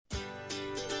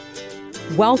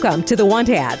Welcome to the Want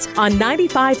Ads on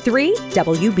 95.3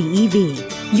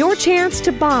 WBEV. Your chance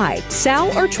to buy,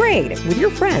 sell, or trade with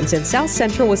your friends in South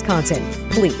Central Wisconsin.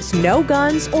 Please, no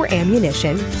guns or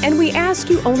ammunition, and we ask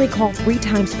you only call 3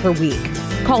 times per week.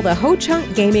 Call the Ho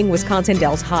Chunk Gaming Wisconsin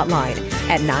Dells hotline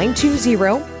at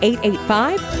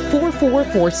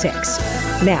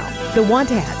 920-885-4446. Now, the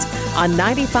Want Ads on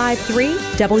 95.3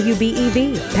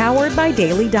 WBEV, powered by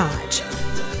Daily Dodge.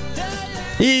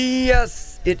 Yes,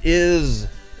 it is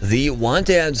the Want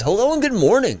Ads. Hello and good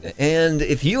morning. And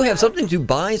if you have something to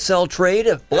buy, sell, trade,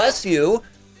 bless you,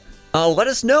 let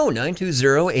us know.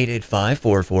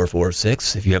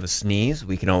 920-885-4446. If you have a sneeze,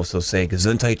 we can also say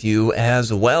gesundheit to you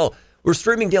as well. We're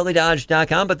streaming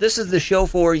dailydodge.com, but this is the show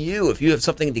for you. If you have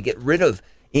something to get rid of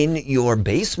in your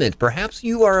basement, perhaps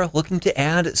you are looking to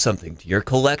add something to your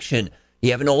collection.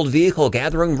 You have an old vehicle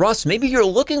gathering rust. Maybe you're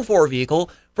looking for a vehicle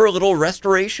for a little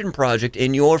restoration project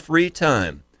in your free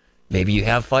time. Maybe you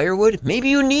have firewood. Maybe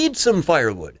you need some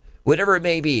firewood. Whatever it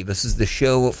may be, this is the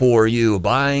show for you.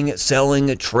 Buying,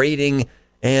 selling, trading,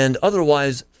 and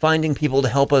otherwise finding people to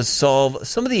help us solve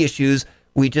some of the issues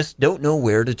we just don't know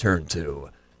where to turn to.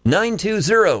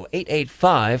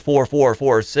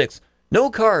 920-885-4446. No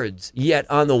cards yet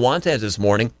on the Want Ads this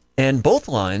morning, and both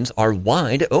lines are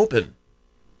wide open.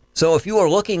 So if you are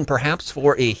looking perhaps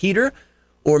for a heater,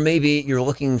 or maybe you're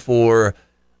looking for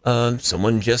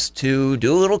someone just to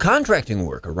do a little contracting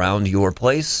work around your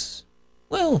place,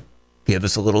 well, give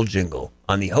us a little jingle.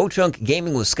 On the Ho Chunk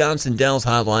Gaming Wisconsin Dells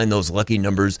hotline, those lucky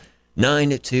numbers,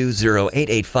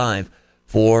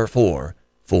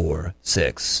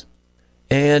 920-885-4446.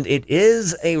 And it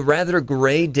is a rather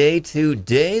gray day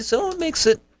today, so it makes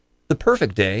it the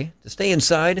perfect day to stay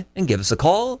inside and give us a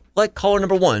call like caller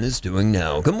number 1 is doing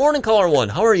now. Good morning, caller 1.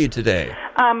 How are you today?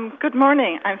 Good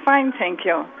morning. I'm fine, thank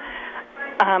you.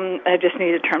 I just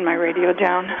need to turn my radio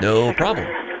down. No problem.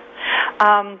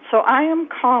 So I am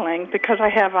calling because I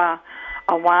have a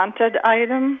wanted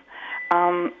item.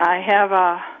 I have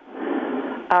a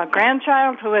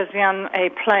grandchild who is in a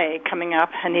play coming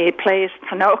up, and he plays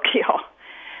Pinocchio.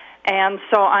 And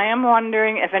so I am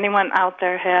wondering if anyone out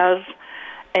there has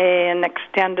an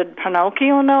extended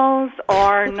Pinocchio nose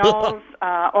or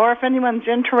or if anyone's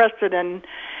interested in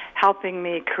helping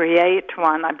me create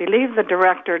one. I believe the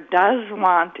director does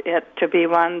want it to be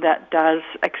one that does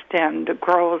extend,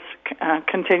 grows,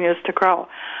 continues to grow.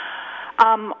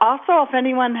 Also, if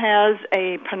anyone has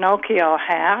a Pinocchio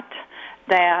hat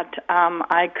that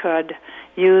I could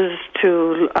use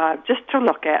to just to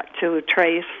look at, to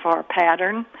trace for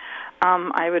pattern,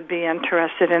 I would be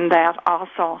interested in that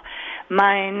also.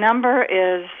 My number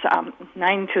is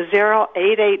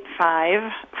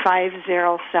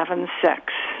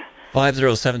 920-885-5076.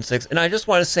 5076. And I just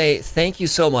want to say thank you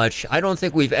so much. I don't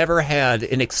think we've ever had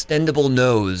an extendable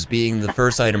nose being the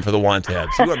first item for the Want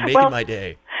Ads. You are making my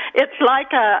day. It's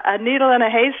like a needle in a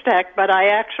haystack, but I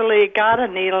actually got a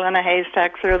needle in a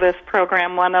haystack through this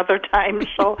program one other time,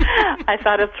 so I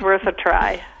thought it's worth a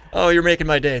try. Oh, you're making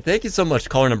my day. Thank you so much,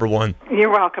 caller number 1. You're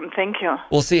welcome. Thank you.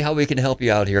 We'll see how we can help you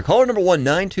out here. Caller number 1,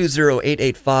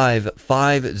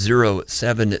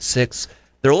 920-885-5076.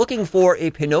 They're looking for a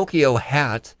Pinocchio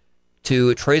hat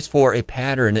to trace for a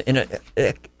pattern. And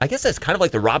I guess that's kind of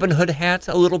like the Robin Hood hat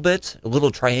a little bit, a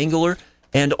little triangular.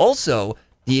 And also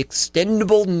the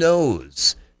extendable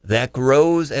nose that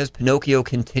grows as Pinocchio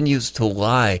continues to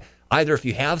lie. Either if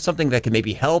you have something that can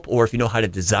maybe help or if you know how to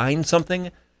design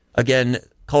something. Again,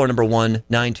 caller number 1,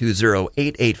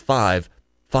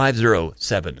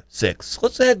 920-885-5076.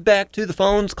 Let's head back to the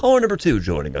phones. Caller number 2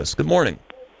 joining us. Good morning.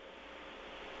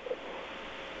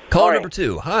 Caller number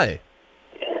 2, hi.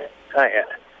 Hi.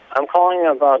 I'm calling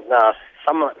about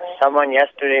someone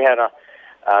yesterday had a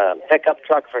pickup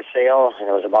truck for sale, and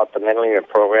it was about the middle of your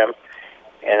program.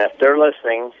 And if they're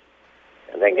listening,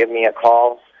 then give me a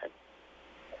call at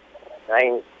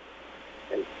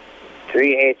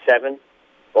 387-4846.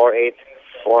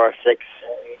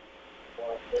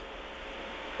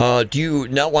 Do you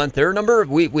not want their number?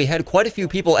 We had quite a few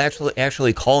people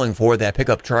actually calling for that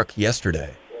pickup truck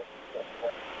yesterday.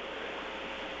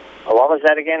 What was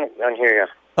that again? I don't hear you.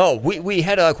 Oh, we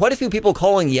had quite a few people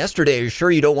calling yesterday. Are you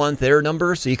sure you don't want their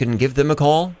number so you can give them a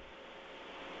call?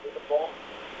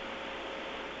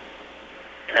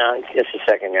 Just a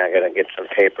second. I got to get some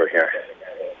paper here.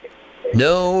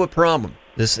 No problem.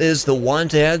 This is the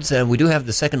Want Ads, and we do have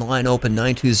the second line open,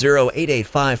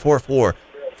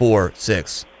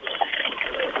 920-885-4446.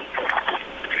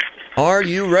 Are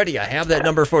you ready? I have that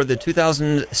number for the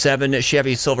 2007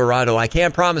 Chevy Silverado. I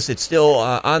can't promise it's still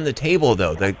on the table,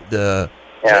 though. The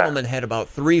gentleman had about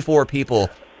 3-4 people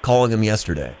calling him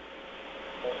yesterday.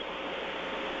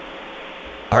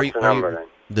 What's the number then?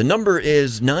 The number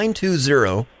is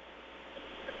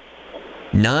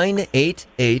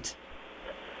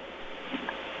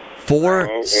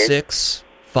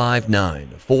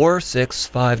 920-988-4659.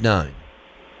 4659.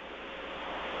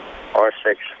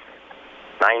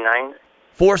 4699?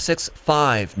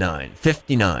 4659.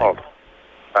 59. Oh,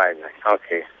 59.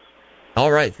 Okay.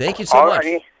 All right. Thank you so much.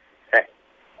 Alrighty.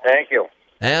 Thank you.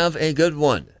 Have a good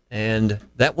one. And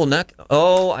that will not...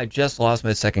 Oh, I just lost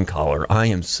my second caller. I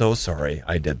am so sorry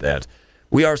I did that.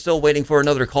 We are still waiting for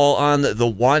another call on the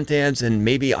want ads, and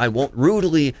maybe I won't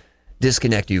rudely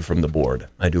disconnect you from the board.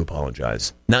 I do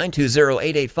apologize.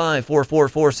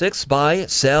 920-885-4446. Buy,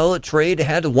 sell, trade.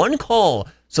 Had one call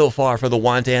so far for the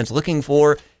want ads, looking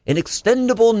for an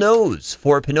extendable nose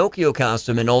for a Pinocchio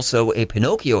costume and also a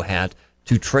Pinocchio hat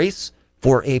to trace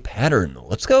for a pattern.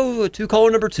 Let's go to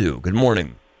caller number 2. Good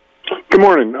morning. Good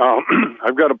morning.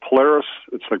 I've got a Polaris.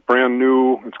 It's like brand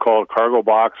new. It's called a cargo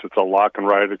box. It's a lock and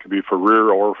ride. It could be for rear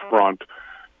or front.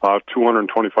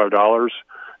 $225.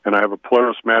 And I have a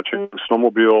Polaris matching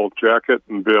snowmobile jacket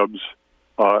and bibs.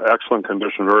 Excellent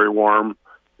condition, very warm.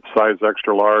 Size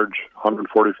extra large,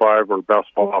 145 or best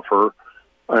offer.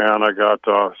 And I got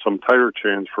some tire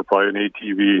chains for probably an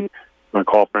ATV. I'm going to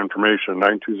call for information,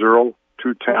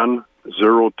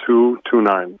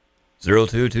 920-210-0229.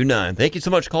 0229. Thank you so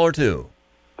much, caller 2.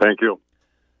 Thank you.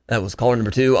 That was caller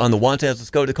number 2 on the want ads. Let's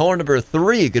go to caller number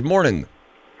 3. Good morning.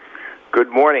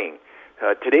 Good morning.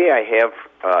 Today I have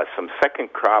some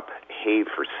second crop hay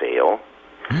for sale.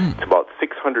 It's about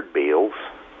 600 bales.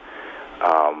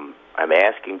 I'm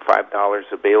asking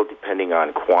 $5 a bale depending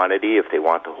on quantity. If they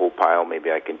want the whole pile,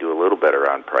 maybe I can do a little better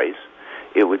on price.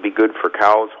 It would be good for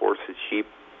cows, horses, sheep,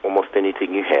 almost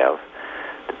anything you have.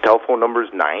 The telephone number is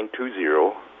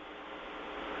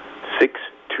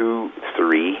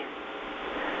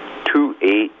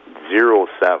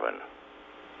 920-623-2807.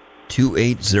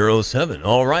 2807.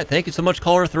 All right. Thank you so much,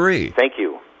 caller 3. Thank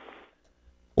you.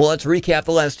 Well, let's recap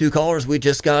the last 2 callers we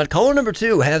just got. Caller number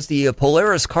 2 has the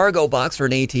Polaris cargo box for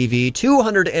an ATV,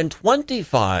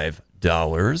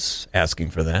 $225,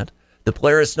 asking for that. The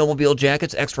Polaris snowmobile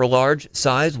jackets, extra large,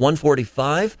 size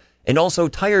 145, and also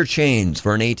tire chains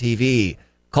for an ATV.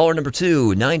 Caller number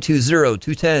 2,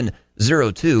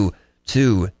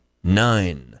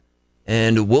 920-210-0229.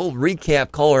 And we'll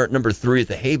recap caller number 3 at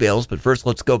the hay bales, but first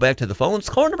let's go back to the phones.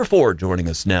 Caller number 4 joining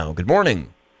us now. Good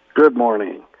morning. Good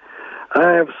morning.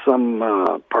 I have some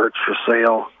parts for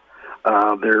sale.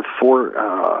 They're for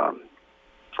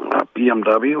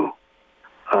BMW.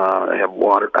 I have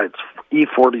it's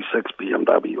E46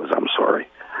 BMWs, I'm sorry.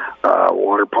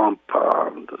 Water pump,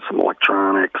 some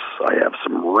electronics. I have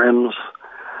some rims.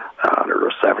 They're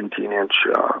a 17-inch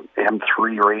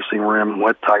M3 racing rim,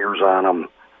 wet tires on them.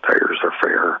 Tires are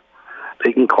fair.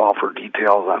 They can call for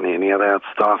details on any of that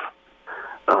stuff.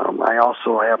 I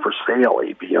also have for sale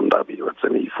a BMW. It's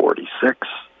an E46.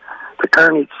 The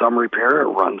car needs some repair. It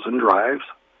runs and drives.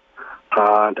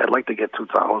 I'd like to get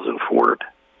 $2,000 for it.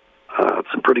 It's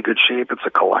in pretty good shape. It's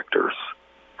a collector's.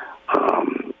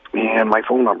 And my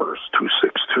phone number is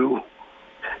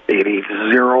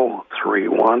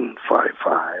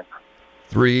 262-880-3155.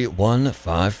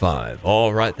 3155.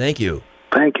 All right. Thank you.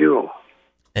 Thank you.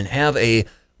 And have a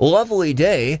lovely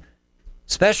day,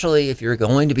 especially if you're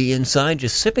going to be inside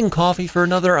just sipping coffee for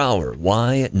another hour.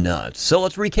 Why not? So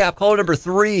let's recap. Caller number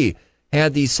 3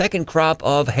 had the second crop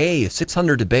of hay,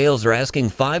 600 bales. They're asking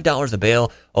 $5 a bale,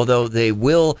 although they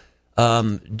will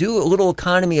do a little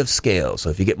economy of scale. So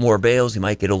if you get more bales, you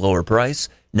might get a lower price.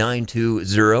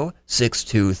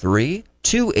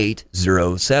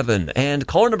 920-623-2807. And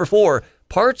caller number 4,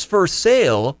 parts for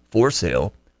sale, for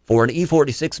an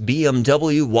E46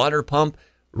 BMW water pump,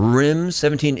 rims,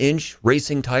 17-inch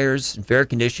racing tires in fair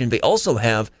condition. They also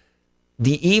have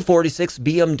the E46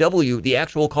 BMW, the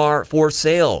actual car, for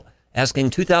sale, asking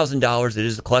 $2,000. It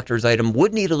is a collector's item.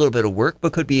 Would need a little bit of work,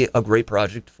 but could be a great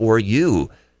project for you.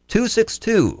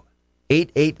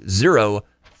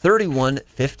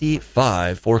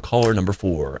 262-880-3155 for caller number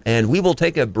 4. And we will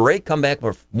take a break, come back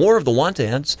with more of the want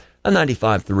ads on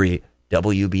 95.3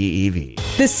 WBEV.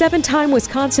 The 7-time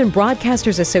Wisconsin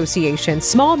Broadcasters Association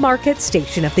Small Market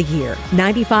Station of the Year.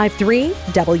 95.3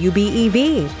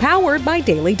 WBEV, powered by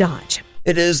Daily Dodge.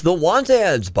 It is the want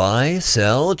ads. Buy,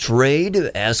 sell,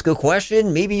 trade, ask a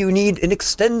question. Maybe you need an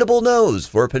extendable nose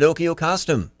for a Pinocchio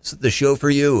costume. This is the show for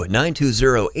you.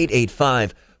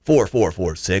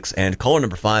 920-885-4446. And caller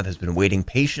number 5 has been waiting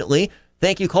patiently.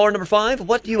 Thank you, caller number 5.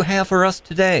 What do you have for us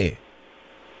today?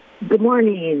 Good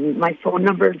morning. My phone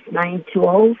number is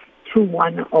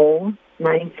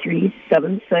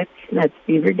 920-210-9376. That's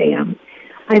Beaver Dam.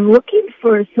 I'm looking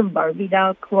for some Barbie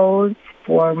doll clothes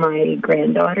for my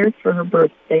granddaughter for her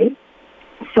birthday.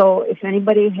 So if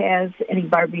anybody has any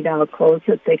Barbie doll clothes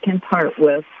that they can part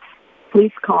with,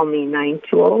 please call me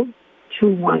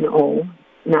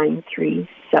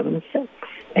 920-210-9376.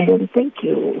 And thank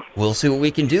you. We'll see what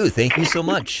we can do. Thank you so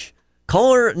much.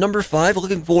 Caller number 5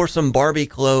 looking for some Barbie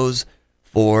clothes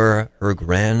for her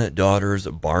granddaughter's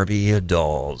Barbie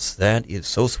dolls. That is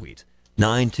so sweet.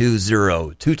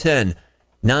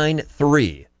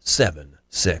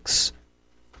 920-210-9376.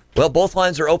 Well, both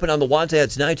lines are open on the Want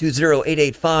Ads,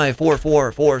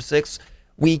 920-885-4446.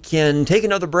 We can take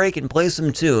another break and play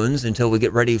some tunes until we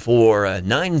get ready for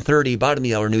 9:30 bottom of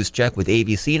the hour news check with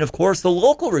ABC. And, of course, the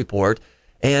local report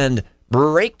and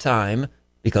break time,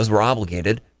 because we're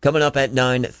obligated, coming up at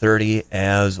 9:30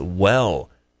 as well.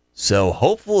 So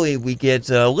hopefully we get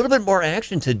a little bit more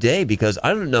action today, because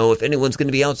I don't know if anyone's going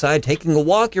to be outside taking a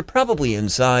walk. You're probably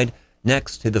inside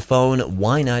next to the phone.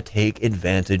 Why not take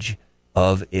advantage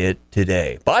of it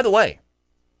today? By the way,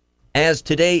 as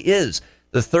today is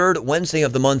the third Wednesday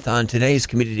of the month, on today's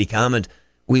Community Comment,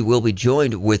 we will be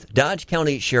joined with Dodge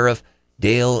County Sheriff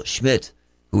Dale Schmidt,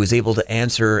 who is able to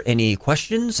answer any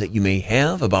questions that you may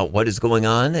have about what is going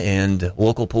on and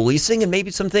local policing, and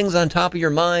maybe some things on top of your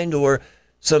mind or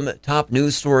some top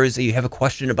news stories that you have a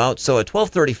question about. So at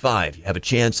 12:35, you have a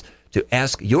chance to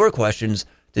ask your questions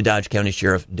to Dodge County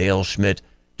Sheriff Dale Schmidt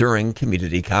during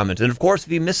Community Comment. And, of course,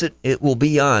 if you miss it, it will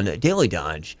be on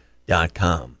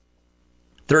dailydodge.com.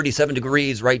 37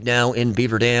 degrees right now in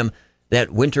Beaver Dam.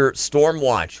 That winter storm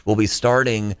watch will be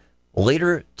starting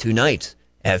later tonight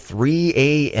at 3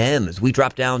 a.m. as we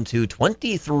drop down to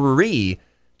 23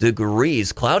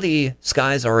 degrees. Cloudy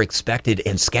skies are expected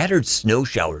and scattered snow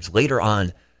showers later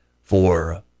on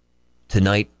for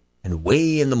tonight and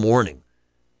way in the morning.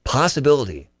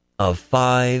 Possibility of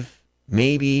 5,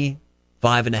 maybe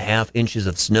 5.5 inches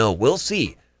of snow. We'll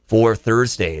see for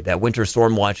Thursday. That winter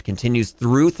storm watch continues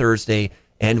through Thursday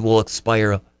and will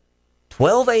expire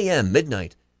 12 a.m.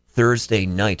 midnight Thursday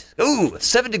night. Ooh,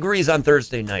 7 degrees on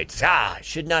Thursday night. I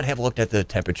should not have looked at the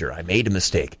temperature. I made a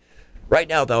mistake. Right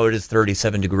now, though, it is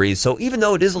 37 degrees. So even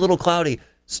though it is a little cloudy,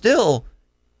 still,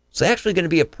 it's actually going to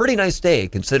be a pretty nice day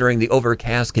considering the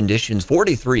overcast conditions.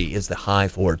 43 is the high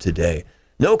for today.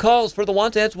 No calls for the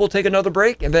Want Ads. We'll take another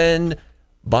break and then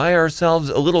buy ourselves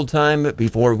a little time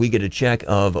before we get a check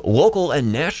of local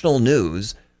and national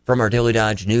news from our Daily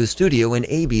Dodge News Studio and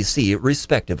ABC,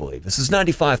 respectively. This is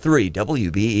 95.3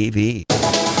 WBEV.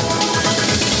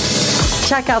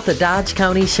 Check out the Dodge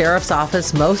County Sheriff's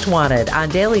Office Most Wanted on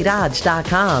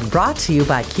dailydodge.com. Brought to you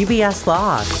by QBS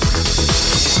Law.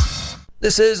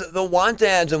 This is the Want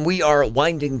Ads, and we are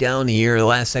winding down here. The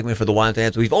last segment for the Want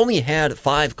Ads. We've only had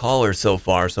 5 callers so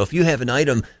far, so if you have an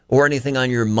item or anything on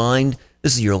your mind,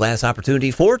 this is your last opportunity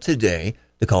for today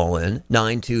to call in,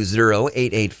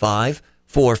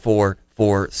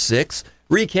 920-885-4446.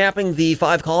 Recapping the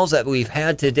 5 calls that we've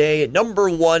had today, number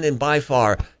 1, and by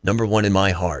far, number 1 in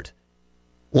my heart.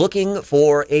 Looking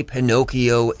for a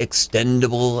Pinocchio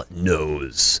extendable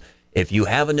nose. If you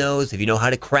have a nose, if you know how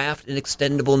to craft an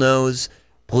extendable nose,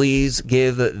 please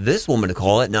give this woman a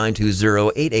call at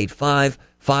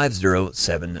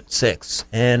 920-885-5076.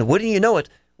 And wouldn't you know it,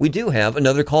 we do have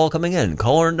another call coming in.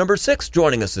 Caller number 6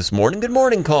 joining us this morning. Good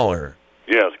morning, caller.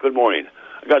 Yes, good morning.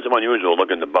 I got some unusual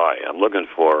looking to buy. I'm looking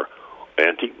for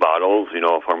antique bottles,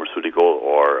 pharmaceutical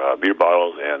or beer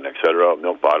bottles and et cetera,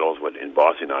 milk bottles with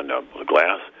embossing on the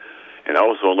glass. And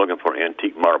also looking for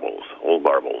antique marbles, old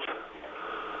marbles,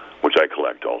 which I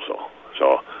collect also.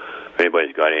 So if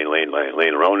anybody's got any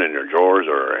laying around in their drawers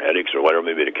or attics or whatever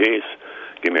may be the case,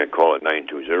 give me a call at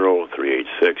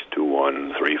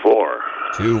 920-386-2134.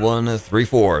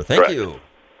 2134. Thank Correct. you.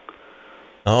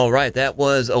 All right, that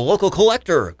was a local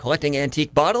collector collecting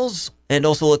antique bottles and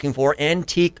also looking for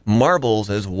antique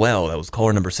marbles as well. That was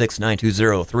caller number 6,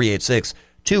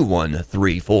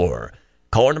 920-386-2134.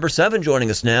 Caller number 7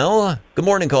 joining us now. Good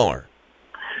morning, caller.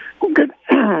 Good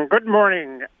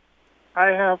morning. I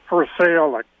have for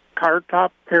sale a car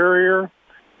top carrier.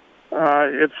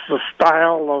 It's the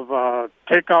style of a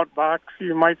takeout box,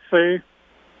 you might say,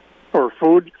 for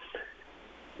food.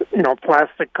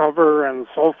 Plastic cover and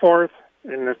so forth.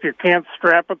 And if you can't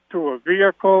strap it to a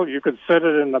vehicle, you could set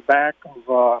it in the back of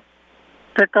a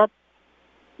pickup.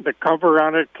 The cover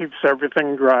on it keeps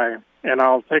everything dry. And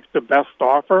I'll take the best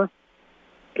offer,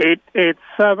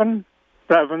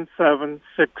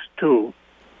 887-7762.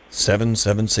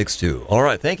 7762. All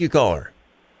right, thank you, caller.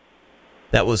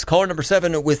 That was caller number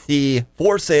 7 with the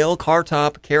for sale car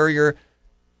top carrier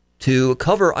to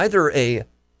cover either a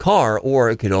car or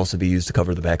it could also be used to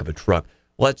cover the back of a truck.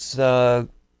 Let's,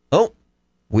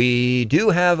 We do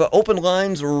have open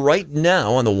lines right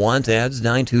now on the want ads,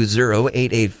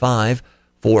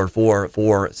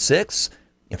 920-885-4446.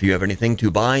 If you have anything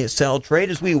to buy, sell, trade,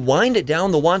 as we wind it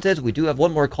down the want ads, we do have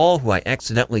one more call who I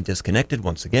accidentally disconnected.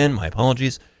 Once again, my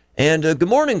apologies. And good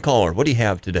morning, caller. What do you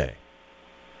have today?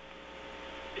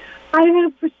 I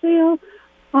have for sale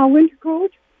a winter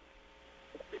coat,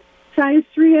 size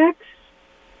 3X.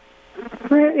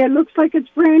 It looks like it's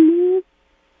brand new. It's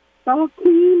all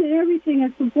clean and everything.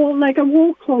 It's like a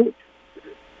wool coat.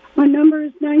 My number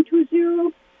is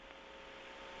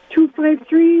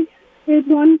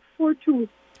 920-253-8142.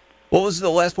 What was the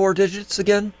last four digits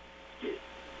again?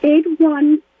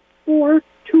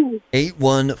 8142.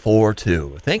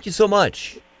 8142. Thank you so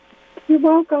much. You're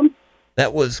welcome.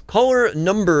 That was caller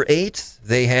number 8.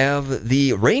 They have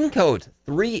the raincoat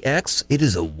 3X. It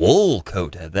is a wool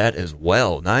coat at that as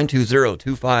well.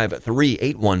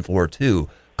 920-253-8142.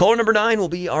 Caller number 9 will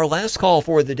be our last call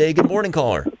for the day. Good morning,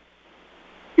 caller.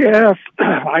 Yes,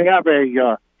 I have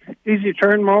a easy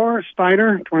turn mower,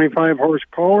 Steiner, 25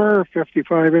 horsepower,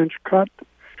 55-inch cut.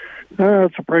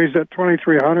 It's appraised at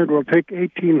 $2,300. We'll take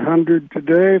 $1,800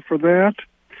 today for that.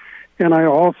 And I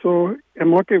also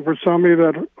am looking for somebody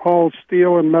that hauls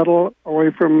steel and metal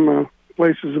away from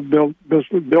places of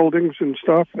buildings and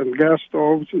stuff, and gas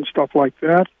stoves and stuff like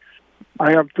that.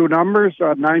 I have two numbers,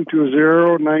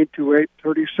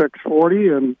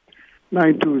 920-928-3640 and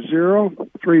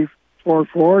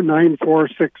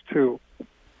 920-344-9462.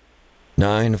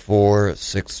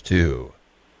 9462.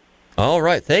 All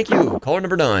right, thank you. Caller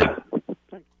number 9.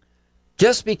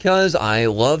 Just because I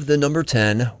love the number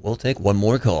 10, we'll take one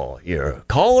more call here.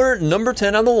 Caller number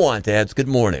 10 on the want ads. Good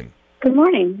morning. Good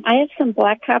morning. I have some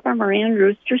black copper Moran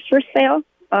roosters for sale,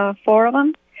 4 of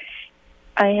them.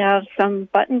 I have some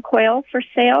button quail for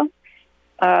sale,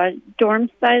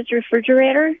 dorm-sized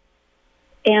refrigerator,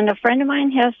 and a friend of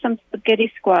mine has some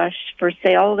spaghetti squash for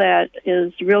sale that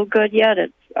is real good yet.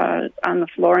 It's on the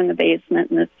floor in the basement,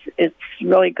 and it's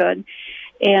really good.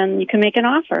 And you can make an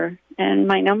offer. And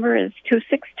my number is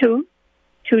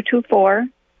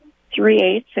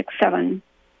 262-224-3867.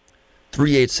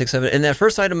 3867. And that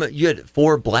first item, you had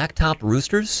 4 blacktop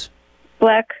roosters?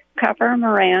 Black copper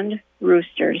Moran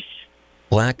roosters.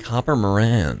 Black copper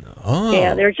Moran. Oh.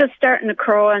 Yeah, they're just starting to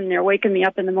crow, and they're waking me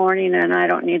up in the morning, and I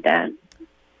don't need that.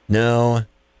 No,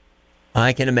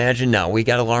 I can imagine now. We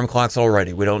got alarm clocks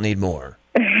already. We don't need more.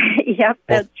 Yep,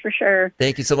 that's for sure.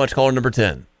 Thank you so much, caller number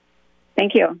 10.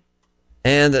 Thank you.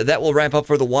 And that will wrap up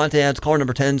for the want ads. Caller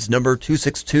number 10's number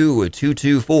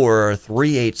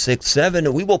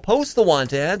 262-224-3867. We will post the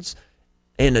want ads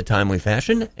in a timely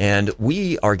fashion, and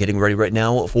we are getting ready right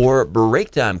now for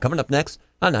break time. Coming up next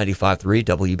on 95.3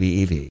 WBEV.